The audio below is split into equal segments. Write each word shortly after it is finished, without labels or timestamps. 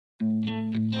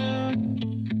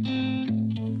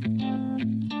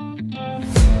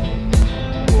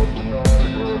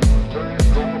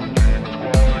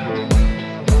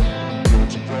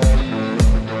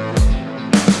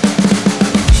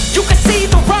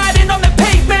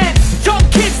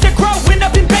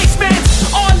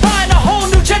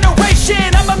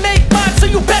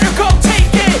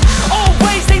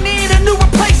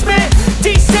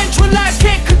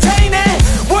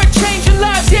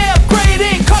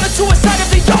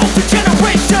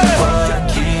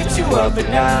Up at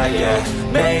night,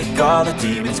 yeah. Make all the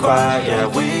demons quiet, yeah.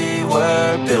 We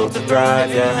were built to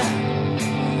thrive,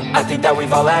 yeah. I think that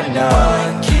we've all had enough.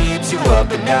 What keeps you up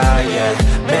at night, yeah.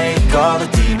 Make all the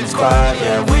demons quiet,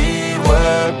 yeah. We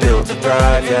were built to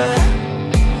thrive, yeah.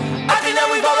 I think that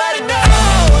we've all had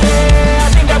enough. Yeah, I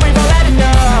think that we've all had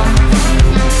enough.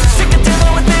 Sick of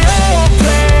dealing with the old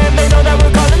plan. They know that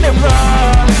we're calling it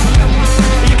wrong.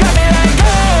 You got me like,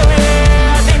 oh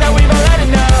yeah, I think that we've all had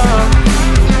enough.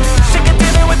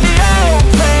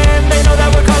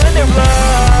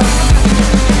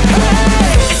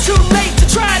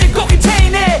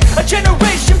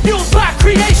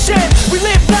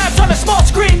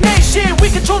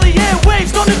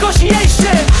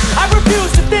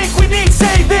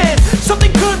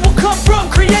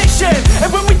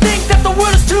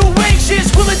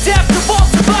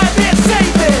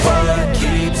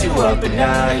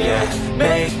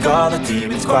 Make all the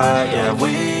demons quiet, yeah.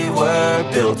 We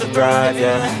were built to thrive,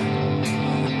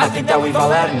 yeah. I think that we've all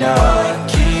had enough. What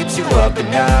keeps you up at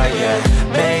night, yeah.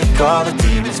 Make all the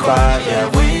demons quiet, yeah.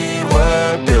 We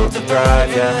were built to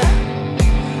thrive, yeah.